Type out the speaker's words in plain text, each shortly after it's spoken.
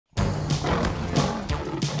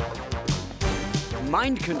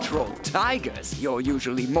mind-control tigers. You're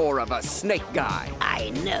usually more of a snake guy.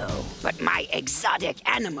 I know, but my exotic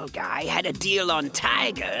animal guy had a deal on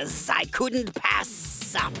tigers I couldn't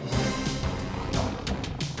pass up.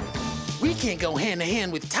 We can't go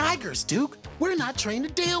hand-to-hand with tigers, Duke. We're not trained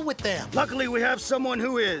to deal with them. Luckily, we have someone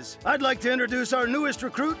who is. I'd like to introduce our newest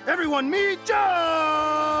recruit. Everyone meet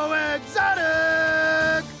Joe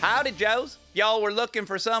Exotic! Howdy, Joes. Y'all were looking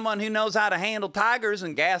for someone who knows how to handle tigers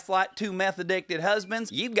and gaslight two meth-addicted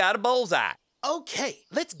husbands? You've got a bullseye. Okay,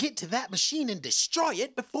 let's get to that machine and destroy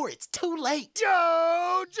it before it's too late.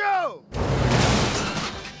 Joe!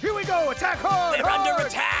 Here we go, attack hard! They're under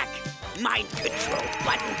attack! Mind control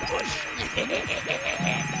button push.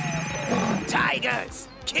 Tigers,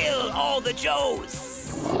 kill all the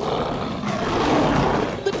Joes!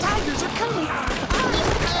 The tigers are coming!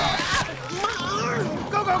 My arm!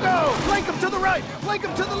 Go! Flank them to the right! Flank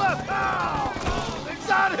them to the left! Ow!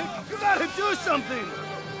 Exotic! You gotta do something!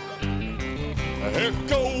 Hey,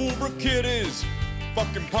 Cobra kitties!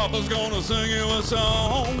 Fucking Papa's gonna sing you a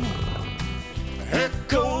song. Hey,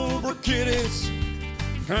 Cobra kitties!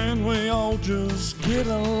 Can we all just get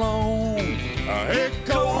along? Hey,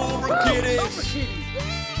 Cobra kitties!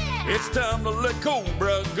 It's time to let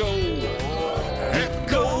Cobra go. Hey,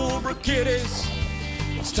 Cobra kitties!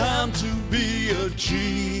 It's time to be a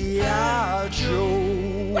G.I.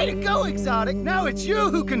 Joe. Way to go, Exotic! Now it's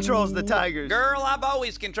you who controls the tigers! Girl, I've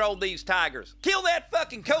always controlled these tigers. Kill that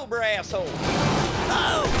fucking Cobra asshole.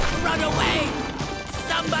 Oh, run away!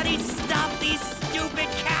 Somebody stop these stupid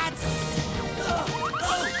cats!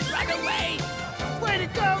 Run away! Way to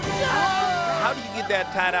go, Joe! How do you get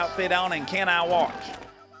that tight outfit on, and can I watch?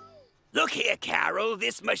 Look here, Carol,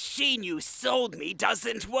 this machine you sold me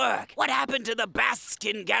doesn't work. What happened to the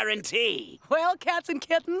Baskin guarantee? Well, cats and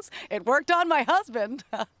kittens, it worked on my husband.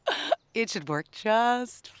 It should work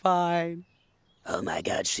just fine. Oh my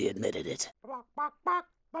God, she admitted it.